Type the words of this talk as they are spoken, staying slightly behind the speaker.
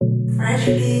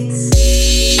frShBtz.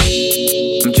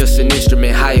 I'm just an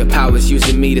instrument, higher powers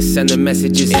using me to send the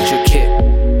messages intricate.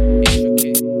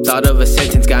 Thought of a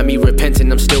sentence got me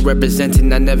repenting, I'm still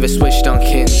representing, I never switched on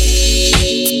kin.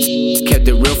 Kept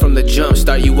it real from the jump,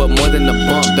 start you up more than a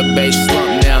bump, the bass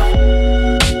slump now.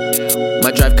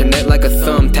 My drive connect like a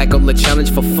thumb, tackle the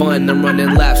challenge for fun, I'm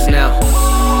running laps now.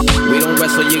 We don't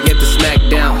wrestle, you get the smack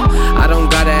down. I don't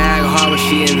gotta act hard when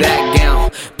she in that gown.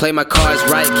 Play my cards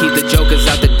right, keep the jokers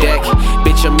out the deck.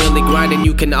 Bitch, I'm really grinding,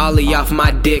 you can ollie off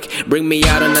my dick. Bring me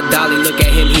out on a dolly, look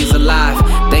at him, he's alive.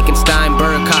 Thinking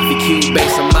Steinberg, coffee cube,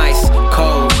 base some ice,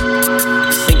 cold.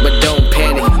 Sink but don't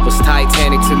panic, was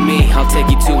Titanic to me, I'll take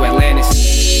you to Atlantis.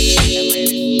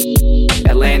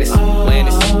 Atlantis,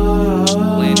 Atlantis,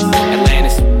 Atlantis,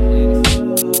 Atlantis,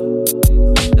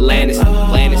 Atlantis, Atlantis,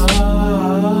 Atlantis,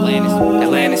 Atlantis,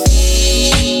 Atlantis,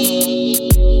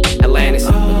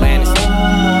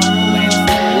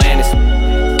 Atlantis,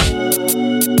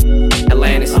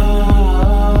 Atlantis,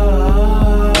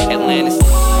 Atlantis.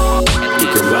 You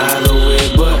can ride away,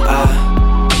 but I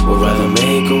would rather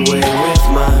make away with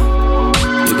mine.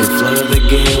 You can flood the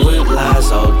game with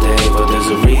lies all day, but there's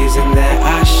a reason that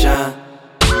I shine.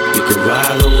 You can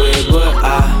ride away, but I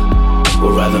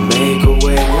would rather make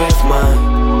away with mine.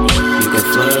 You can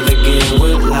flood the game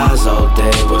with lies all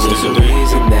day, but there's a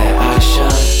reason that I shine.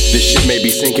 This shit may be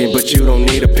sinking, but you don't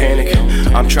need to panic.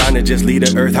 I'm trying to just leave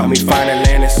the earth, help me find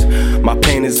Atlantis. My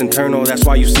pain is internal, that's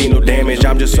why you see no damage.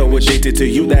 I'm just so addicted to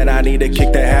you that I need to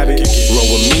kick the habit. Roll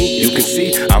with me, you can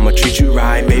see, I'ma treat you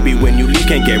right. Baby, when you leave,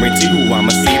 can't guarantee who I'ma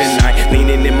see tonight.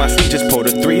 Leaning in my seat, just pulled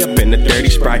a 3 up in the dirty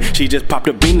Sprite. She just popped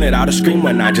a beam, let out a scream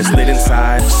when I just lit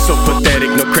inside. So pathetic,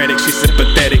 no credit, she's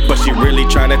sympathetic, but she really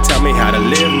trying to tell me how to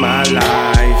live my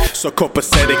life. So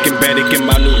copacetic, embedded in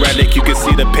my new relic. You can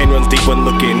see the pain runs deep when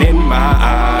looking in my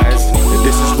eyes.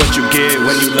 This is what you get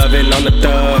when you loving on the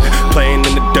thug. Playing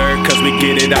in the dirt cause we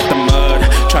get it out the mud.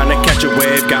 Trying to catch a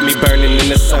wave, got me burning in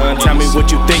the sun. Tell me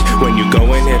what you think when you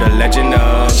go and hit a legend